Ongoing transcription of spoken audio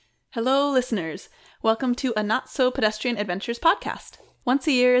Hello, listeners. Welcome to a Not So Pedestrian Adventures podcast. Once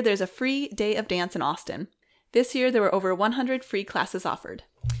a year, there's a free day of dance in Austin. This year, there were over 100 free classes offered.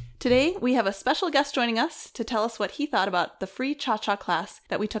 Today, we have a special guest joining us to tell us what he thought about the free cha-cha class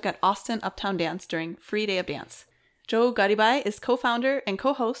that we took at Austin Uptown Dance during Free Day of Dance. Joe Garibay is co-founder and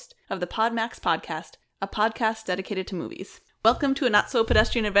co-host of the PodMax podcast, a podcast dedicated to movies. Welcome to a Not So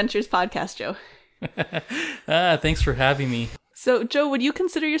Pedestrian Adventures podcast, Joe. Thanks for having me. So, Joe, would you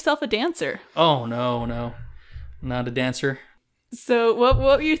consider yourself a dancer? Oh, no. Not a dancer. So, what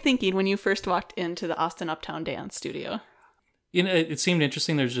were you thinking when you first walked into the Austin Uptown Dance studio? You know, it seemed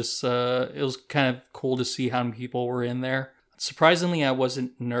interesting. There's just, it was kind of cool to see how many people were in there. Surprisingly, I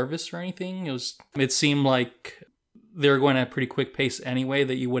wasn't nervous or anything. It seemed like they were going at a pretty quick pace anyway,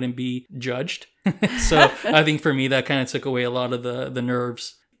 that you wouldn't be judged. So I think for me, that kind of took away a lot of the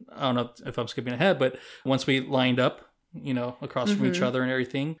nerves. I don't know if I'm skipping ahead, but once we lined up, you know, across from each other and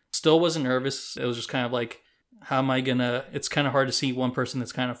everything, still wasn't nervous. It was just kind of like, how am I gonna, it's kind of hard to see one person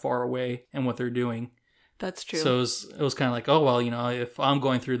that's kind of far away and what they're doing. That's true. So it was kind of like, oh, well, you know, if I'm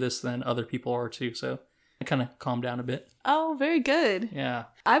going through this, then other people are too. So I kind of calmed down a bit. Oh, very good. Yeah.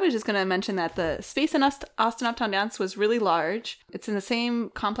 I was just going to mention that the space in Austin Uptown Dance was really large. It's in the same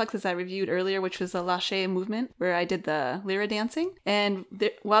complex as I reviewed earlier, which was the Lâché movement, where I did the Lyra dancing. And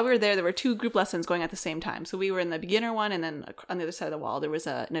while we were there were two group lessons going at the same time. So we were in the beginner one, and then on the other side of the wall, there was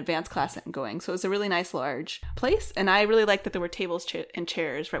an advanced class going. So it was a really nice, large place. And I really liked that there were tables and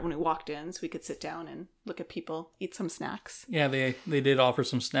chairs right when we walked in, so we could sit down and look at people, eat some snacks. Yeah, they did offer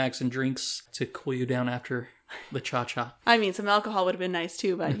some snacks and drinks to cool you down after the cha-cha. I mean, some alcohol would have been nice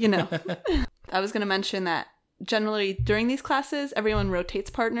too, but you know. I was going to mention that generally during these classes, everyone rotates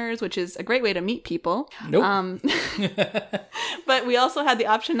partners, which is a great way to meet people. Nope. But we also had the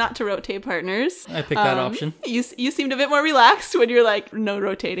option not to rotate partners. I picked that option. You seemed a bit more relaxed when you're like, no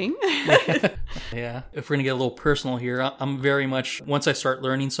rotating. Yeah. If we're going to get a little personal here, I'm very much, once I start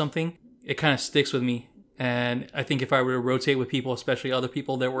learning something, it kind of sticks with me. And I think if I were to rotate with people, especially other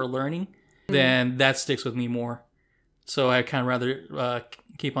people that were learning, then that sticks with me more. So I kind of rather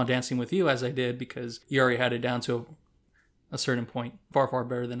keep on dancing with you as I did, because you already had it down to a certain point, far, far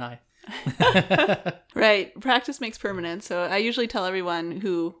better than I. Right. Practice makes permanent. So I usually tell everyone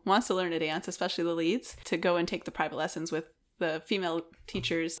who wants to learn to dance, especially the leads, to go and take the private lessons with the female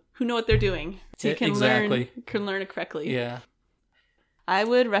teachers who know what they're doing. So you can learn it correctly. Yeah. I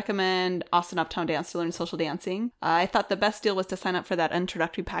would recommend Austin Uptown Dance to learn social dancing. I thought the best deal was to sign up for that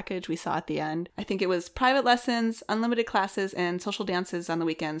introductory package we saw at the end. I think it was private lessons, unlimited classes, and social dances on the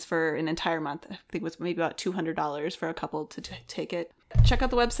weekends for an entire month. I think it was maybe about $200 for a couple to take it. Check out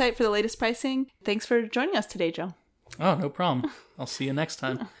the website for the latest pricing. Thanks for joining us today, Joe. Oh, no problem. I'll see you next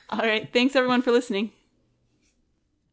time. All right. Thanks, everyone, for listening.